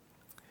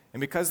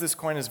 And because this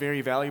coin is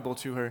very valuable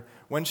to her,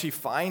 when she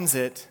finds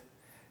it,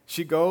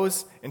 she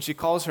goes and she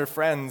calls her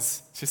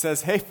friends. She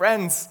says, "Hey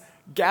friends,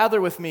 gather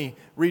with me,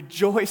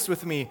 rejoice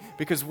with me,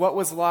 because what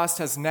was lost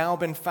has now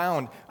been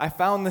found. I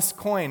found this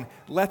coin.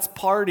 Let's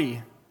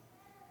party."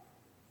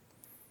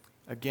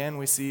 Again,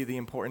 we see the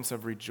importance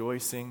of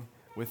rejoicing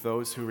with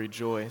those who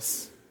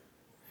rejoice.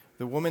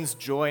 The woman's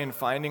joy in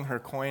finding her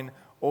coin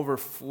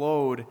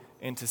overflowed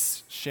into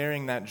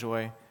sharing that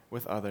joy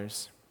with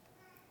others.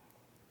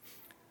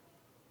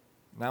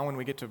 Now when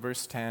we get to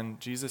verse 10,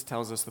 Jesus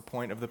tells us the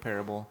point of the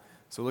parable.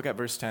 So look at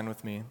verse 10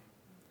 with me.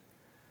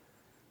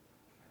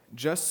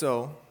 "Just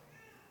so,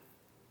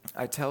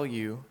 I tell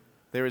you,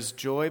 there is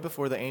joy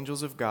before the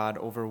angels of God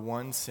over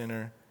one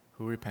sinner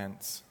who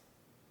repents."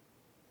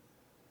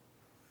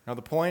 Now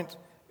the point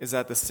is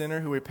that the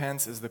sinner who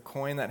repents is the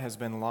coin that has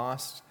been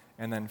lost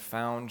and then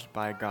found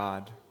by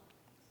God.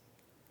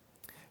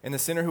 And the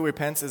sinner who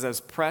repents is as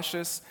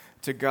precious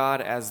to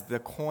God as the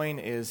coin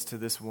is to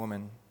this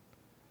woman.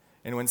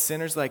 And when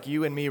sinners like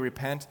you and me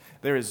repent,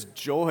 there is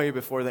joy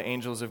before the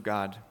angels of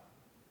God.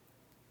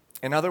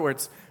 In other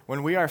words,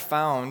 when we are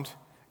found,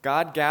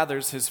 God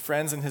gathers his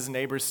friends and his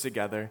neighbors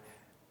together,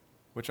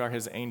 which are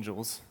his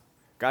angels.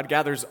 God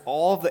gathers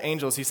all of the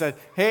angels. He said,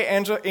 hey,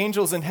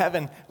 angels in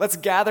heaven, let's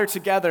gather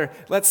together.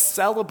 Let's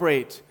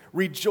celebrate.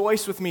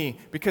 Rejoice with me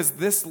because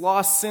this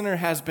lost sinner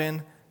has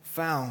been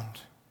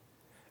found.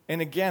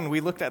 And again,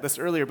 we looked at this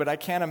earlier, but I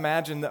can't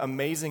imagine the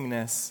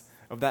amazingness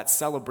of that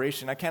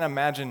celebration. I can't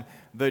imagine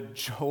the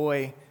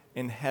joy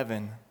in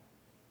heaven.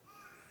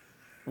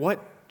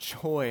 What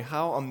joy,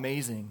 how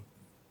amazing.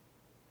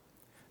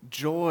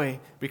 Joy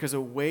because a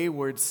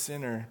wayward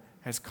sinner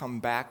has come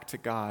back to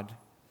God.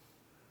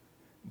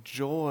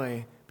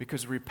 Joy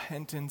because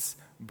repentance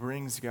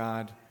brings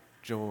God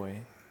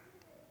joy.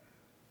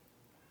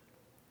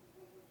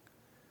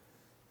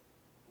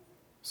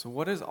 So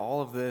what does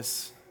all of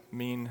this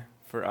mean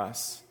for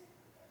us?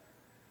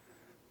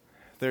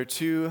 There are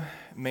two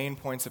main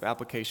points of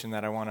application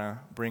that I want to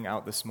bring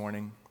out this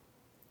morning.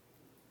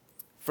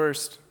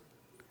 First,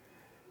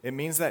 it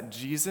means that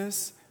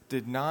Jesus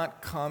did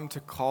not come to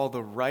call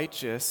the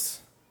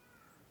righteous,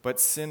 but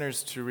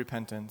sinners to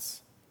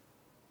repentance.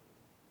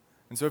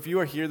 And so if you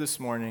are here this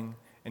morning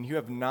and you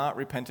have not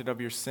repented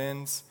of your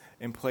sins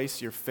and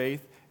placed your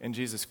faith in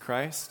Jesus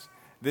Christ,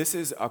 this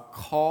is a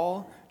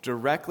call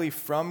directly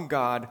from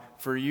God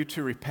for you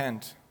to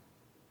repent.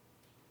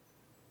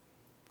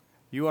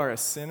 You are a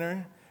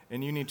sinner,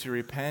 and you need to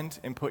repent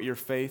and put your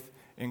faith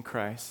in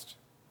Christ.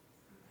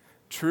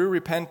 True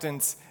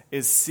repentance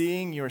is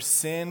seeing your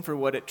sin for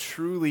what it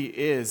truly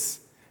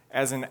is,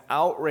 as an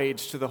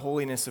outrage to the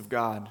holiness of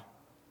God.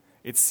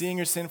 It's seeing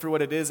your sin for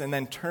what it is and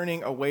then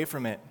turning away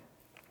from it.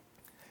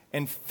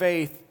 And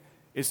faith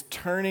is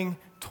turning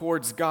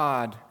towards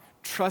God,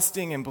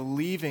 trusting and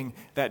believing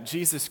that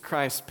Jesus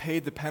Christ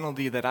paid the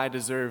penalty that I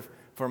deserve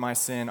for my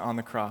sin on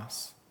the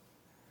cross.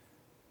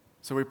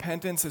 So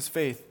repentance is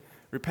faith.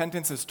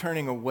 Repentance is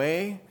turning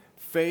away.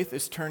 Faith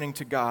is turning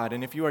to God.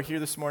 And if you are here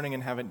this morning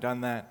and haven't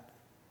done that,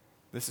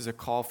 this is a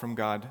call from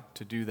God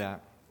to do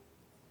that.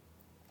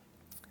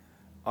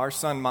 Our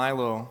son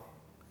Milo,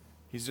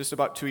 he's just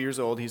about 2 years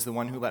old. He's the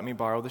one who let me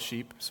borrow the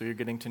sheep, so you're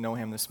getting to know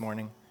him this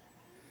morning.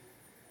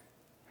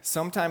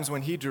 Sometimes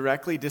when he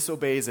directly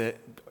disobeys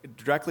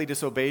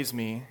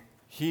me,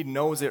 he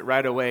knows it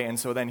right away, and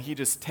so then he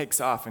just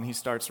takes off and he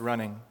starts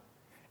running.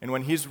 And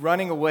when he's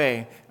running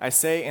away, I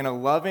say in a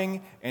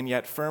loving and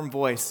yet firm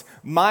voice,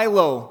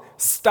 Milo,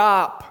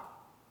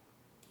 stop.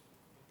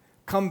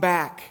 Come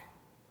back.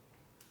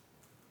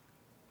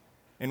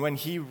 And when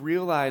he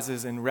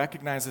realizes and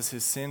recognizes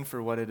his sin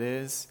for what it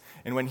is,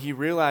 and when he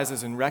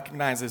realizes and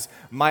recognizes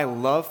my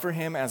love for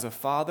him as a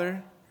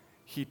father,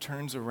 he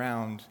turns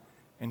around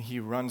and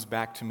he runs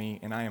back to me,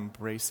 and I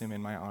embrace him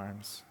in my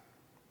arms.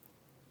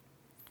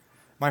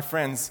 My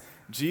friends,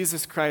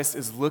 Jesus Christ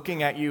is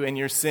looking at you in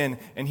your sin,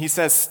 and he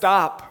says,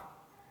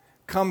 stop,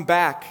 come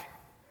back.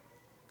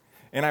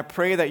 And I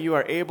pray that you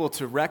are able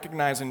to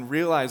recognize and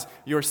realize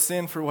your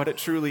sin for what it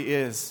truly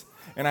is.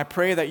 And I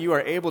pray that you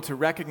are able to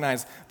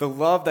recognize the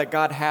love that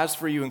God has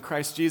for you in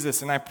Christ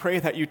Jesus. And I pray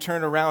that you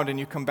turn around and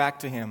you come back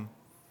to him.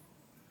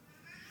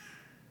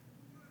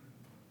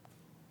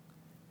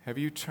 Have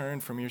you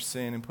turned from your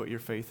sin and put your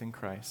faith in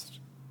Christ?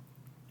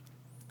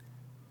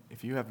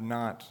 If you have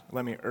not,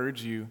 let me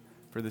urge you,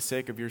 for the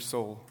sake of your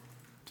soul,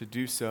 to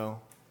do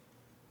so,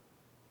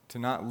 to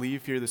not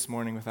leave here this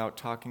morning without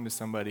talking to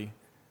somebody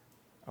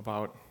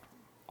about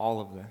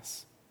all of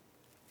this.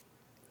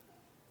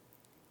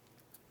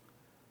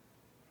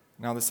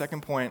 Now, the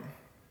second point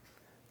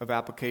of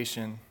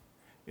application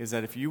is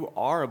that if you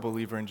are a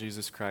believer in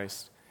Jesus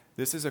Christ,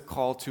 this is a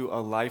call to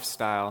a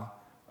lifestyle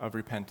of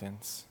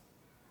repentance.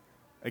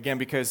 Again,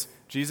 because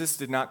Jesus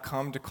did not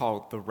come to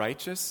call the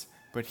righteous,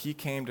 but he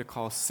came to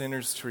call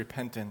sinners to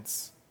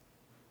repentance.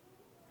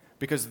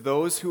 Because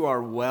those who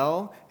are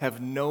well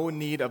have no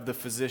need of the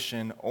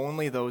physician,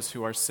 only those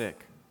who are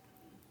sick.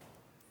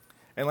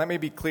 And let me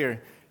be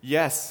clear,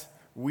 yes,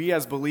 we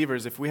as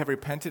believers, if we have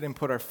repented and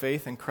put our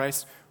faith in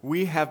Christ,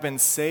 we have been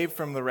saved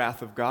from the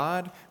wrath of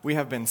God. We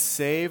have been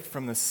saved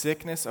from the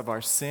sickness of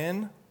our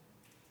sin.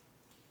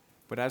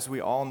 But as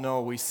we all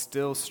know, we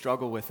still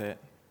struggle with it.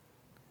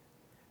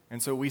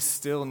 And so we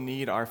still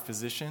need our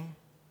physician.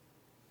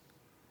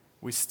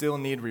 We still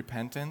need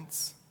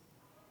repentance.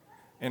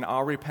 And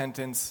our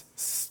repentance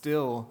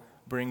still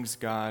brings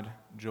God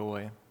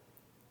joy.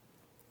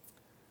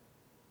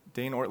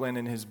 Dane Ortlund,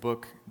 in his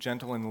book,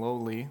 Gentle and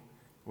Lowly,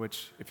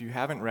 which, if you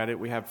haven't read it,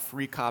 we have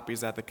free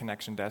copies at the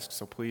connection desk,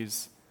 so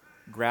please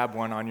grab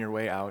one on your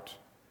way out.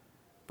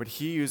 But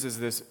he uses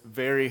this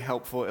very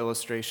helpful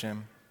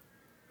illustration.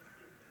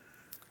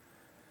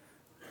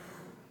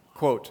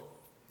 Quote,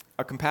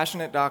 "A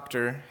compassionate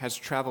doctor has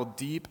traveled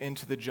deep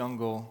into the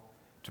jungle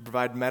to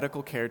provide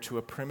medical care to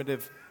a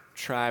primitive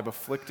tribe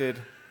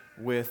afflicted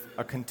with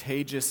a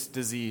contagious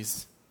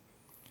disease.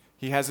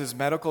 He has his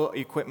medical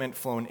equipment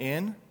flown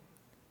in.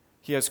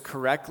 He has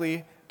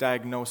correctly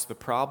diagnosed the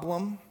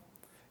problem,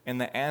 and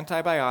the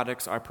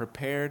antibiotics are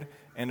prepared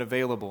and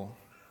available.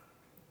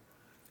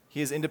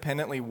 He is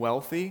independently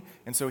wealthy,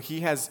 and so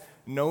he has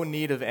no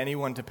need of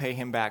anyone to pay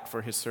him back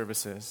for his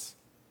services.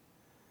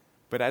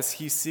 But as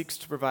he seeks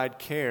to provide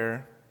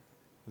care,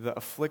 the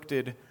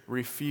afflicted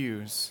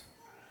refuse.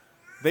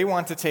 They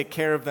want to take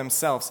care of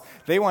themselves.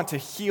 They want to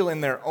heal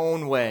in their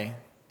own way.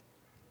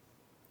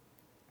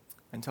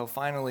 Until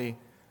finally,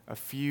 a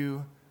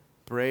few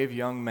brave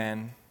young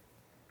men,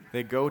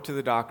 they go to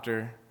the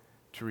doctor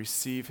to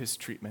receive his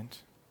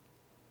treatment.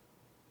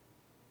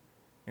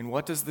 And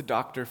what does the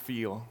doctor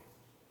feel?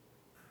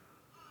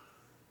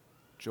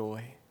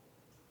 Joy.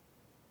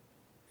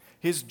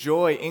 His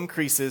joy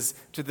increases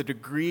to the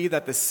degree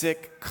that the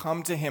sick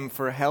come to him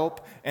for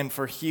help and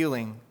for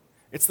healing.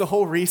 It's the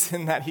whole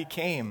reason that he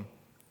came.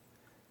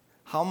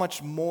 How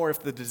much more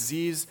if the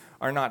diseased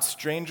are not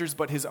strangers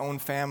but his own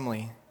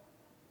family?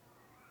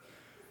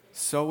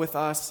 So with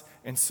us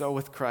and so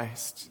with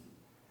Christ.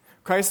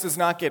 Christ does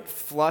not get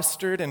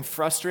flustered and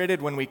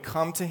frustrated when we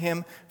come to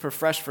him for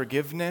fresh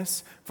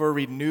forgiveness, for a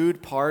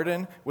renewed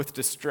pardon with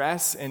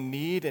distress and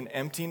need and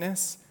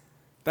emptiness.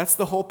 That's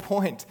the whole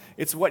point.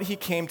 It's what he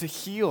came to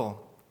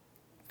heal.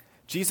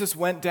 Jesus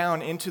went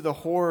down into the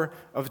horror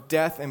of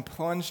death and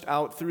plunged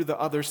out through the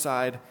other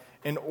side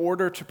in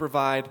order to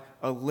provide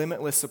a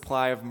limitless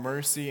supply of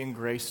mercy and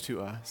grace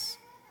to us.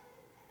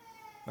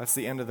 That's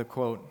the end of the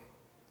quote.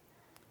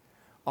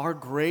 Our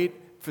great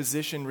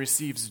physician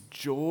receives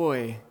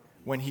joy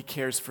when he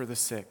cares for the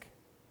sick.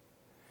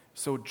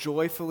 So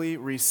joyfully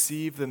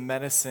receive the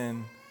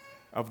medicine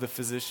of the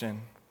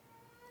physician.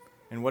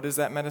 And what is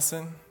that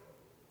medicine?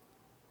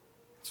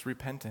 It's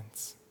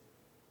repentance.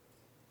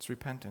 It's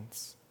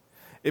repentance.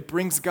 It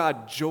brings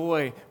God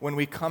joy when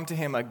we come to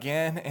him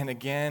again and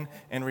again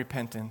in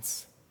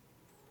repentance.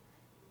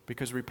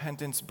 Because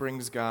repentance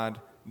brings God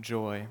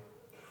joy.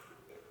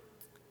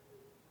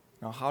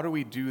 Now, how do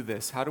we do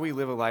this? How do we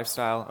live a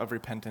lifestyle of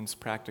repentance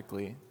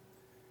practically?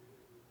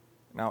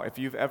 Now, if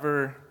you've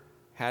ever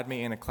had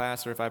me in a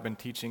class or if I've been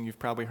teaching, you've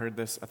probably heard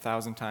this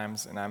 1,000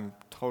 times, and I'm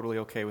totally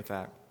okay with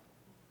that.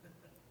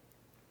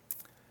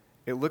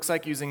 It looks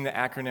like using the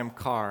acronym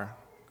CAR.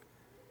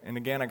 And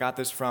again, I got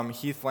this from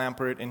Heath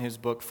Lampert in his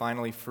book,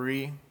 Finally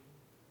Free.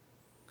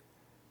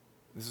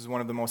 This is one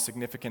of the most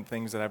significant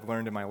things that I've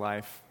learned in my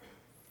life.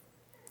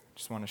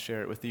 Just want to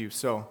share it with you.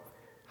 So,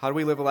 how do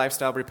we live a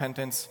lifestyle of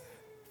repentance?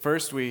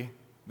 First, the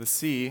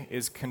C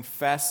is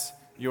confess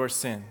your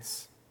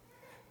sins.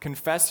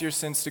 Confess your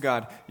sins to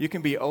God. You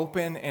can be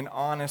open and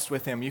honest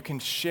with him. You can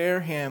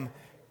share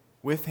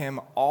with him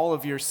all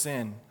of your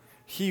sin.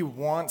 He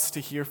wants to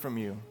hear from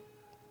you.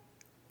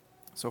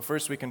 So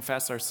first we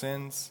confess our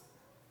sins.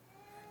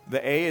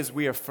 The A is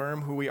we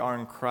affirm who we are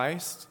in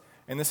Christ.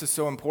 And this is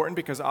so important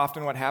because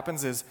often what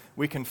happens is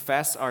we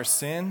confess our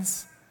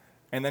sins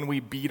and then we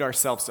beat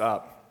ourselves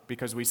up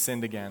because we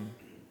sinned again.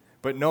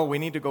 But no, we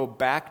need to go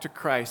back to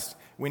Christ.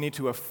 We need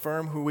to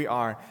affirm who we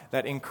are,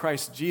 that in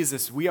Christ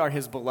Jesus we are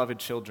his beloved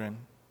children.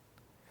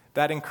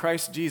 That in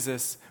Christ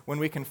Jesus, when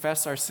we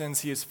confess our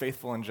sins, he is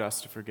faithful and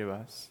just to forgive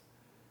us.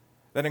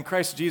 That in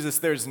Christ Jesus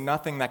there's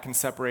nothing that can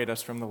separate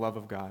us from the love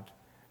of God.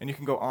 And you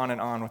can go on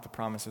and on with the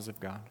promises of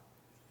God.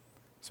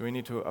 So we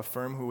need to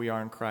affirm who we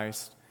are in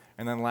Christ.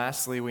 And then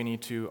lastly, we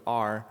need to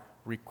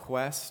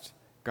request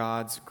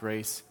God's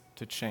grace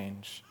to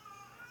change.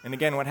 And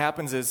again, what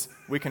happens is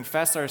we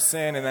confess our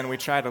sin and then we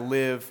try to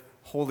live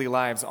holy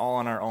lives all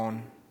on our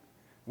own.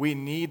 We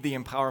need the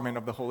empowerment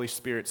of the Holy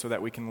Spirit so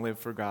that we can live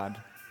for God.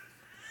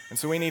 And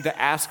so we need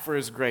to ask for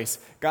his grace.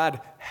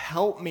 God,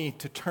 help me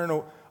to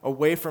turn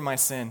away from my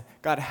sin.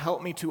 God,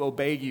 help me to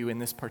obey you in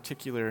this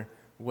particular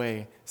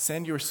way.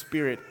 Send your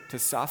Spirit to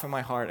soften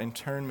my heart and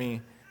turn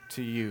me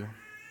to you.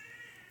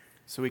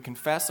 So we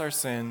confess our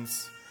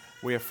sins,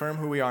 we affirm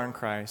who we are in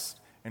Christ,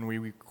 and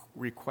we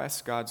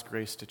request God's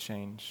grace to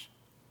change.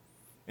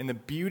 And the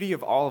beauty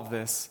of all of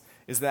this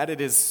is that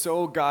it is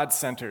so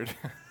God-centered.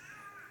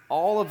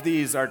 All of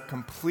these are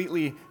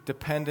completely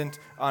dependent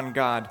on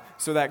God,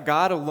 so that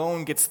God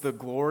alone gets the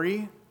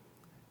glory,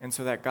 and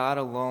so that God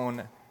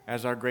alone,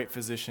 as our great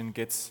physician,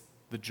 gets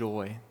the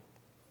joy.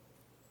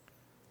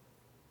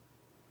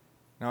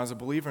 Now, as a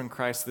believer in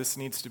Christ, this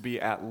needs to be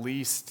at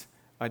least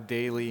a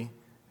daily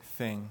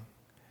thing.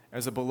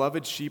 As a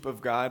beloved sheep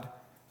of God,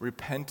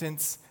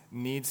 repentance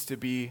needs to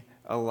be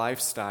a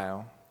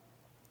lifestyle.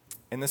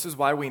 And this is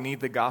why we need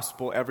the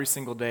gospel every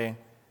single day.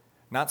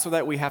 Not so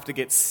that we have to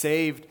get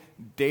saved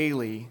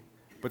daily,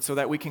 but so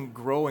that we can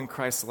grow in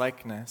Christ's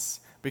likeness.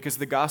 Because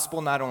the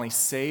gospel not only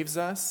saves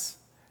us,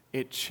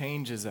 it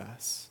changes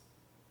us.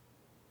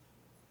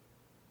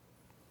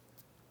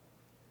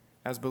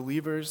 As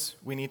believers,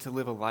 we need to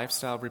live a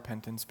lifestyle of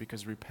repentance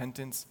because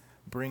repentance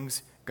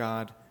brings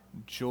God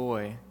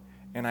joy.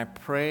 And I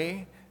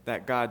pray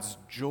that God's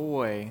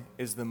joy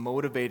is the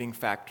motivating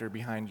factor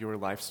behind your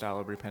lifestyle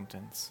of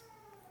repentance.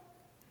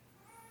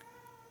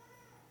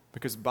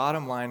 Because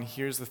bottom line,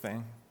 here's the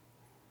thing.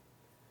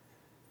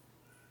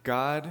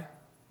 God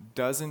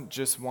doesn't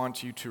just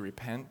want you to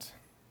repent.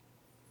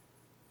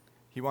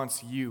 He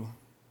wants you.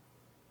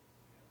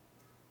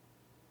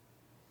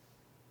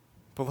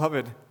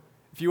 Beloved,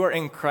 if you are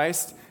in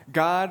Christ,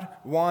 God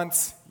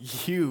wants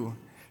you.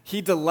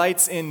 He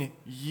delights in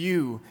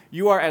you.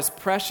 You are as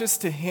precious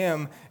to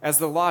him as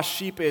the lost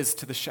sheep is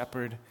to the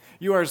shepherd.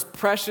 You are as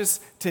precious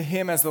to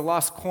him as the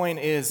lost coin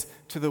is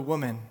to the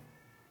woman.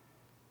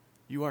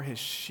 You are his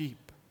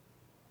sheep.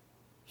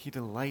 He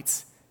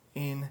delights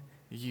in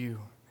you.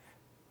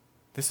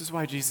 This is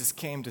why Jesus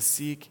came, to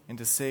seek and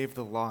to save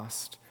the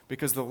lost,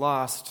 because the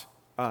lost,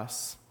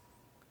 us,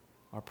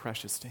 are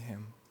precious to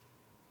him.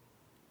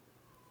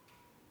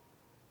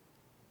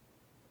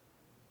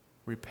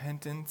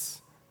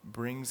 Repentance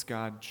brings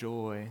God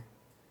joy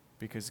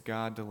because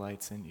God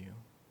delights in you.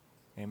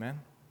 Amen?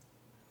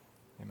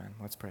 Amen.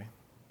 Let's pray.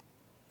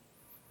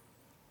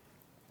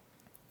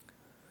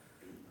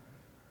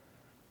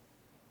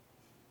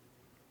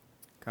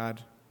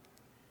 God,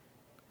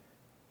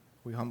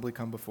 we humbly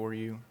come before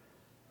you,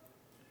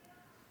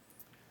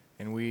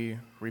 and we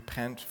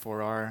repent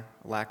for our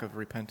lack of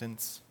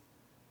repentance.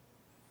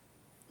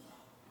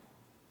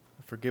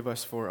 Forgive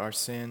us for our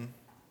sin,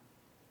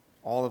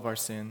 all of our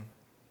sin.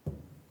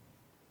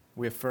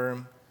 We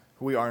affirm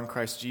who we are in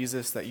Christ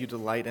Jesus, that you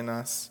delight in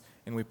us,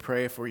 and we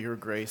pray for your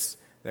grace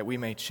that we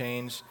may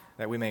change,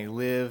 that we may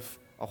live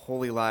a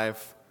holy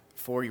life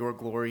for your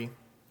glory.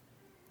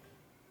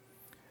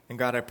 And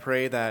God, I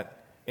pray that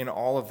in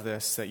all of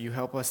this, that you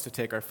help us to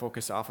take our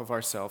focus off of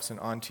ourselves and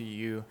onto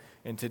you,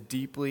 and to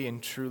deeply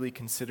and truly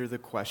consider the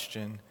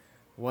question,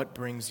 what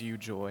brings you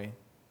joy?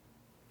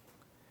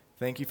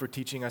 Thank you for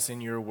teaching us in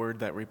your word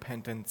that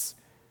repentance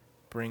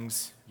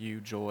brings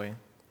you joy.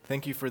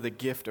 Thank you for the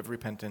gift of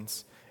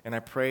repentance, and I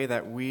pray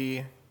that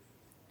we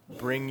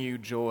bring you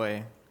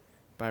joy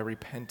by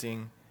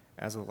repenting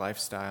as a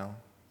lifestyle.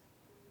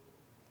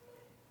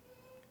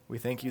 We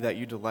thank you that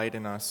you delight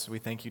in us. We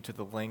thank you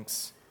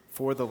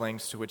for the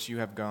lengths to which you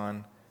have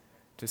gone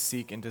to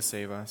seek and to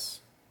save us.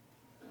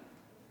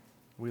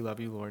 We love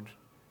you, Lord.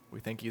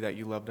 We thank you that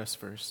you loved us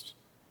first.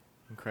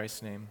 In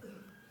Christ's name,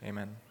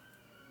 amen.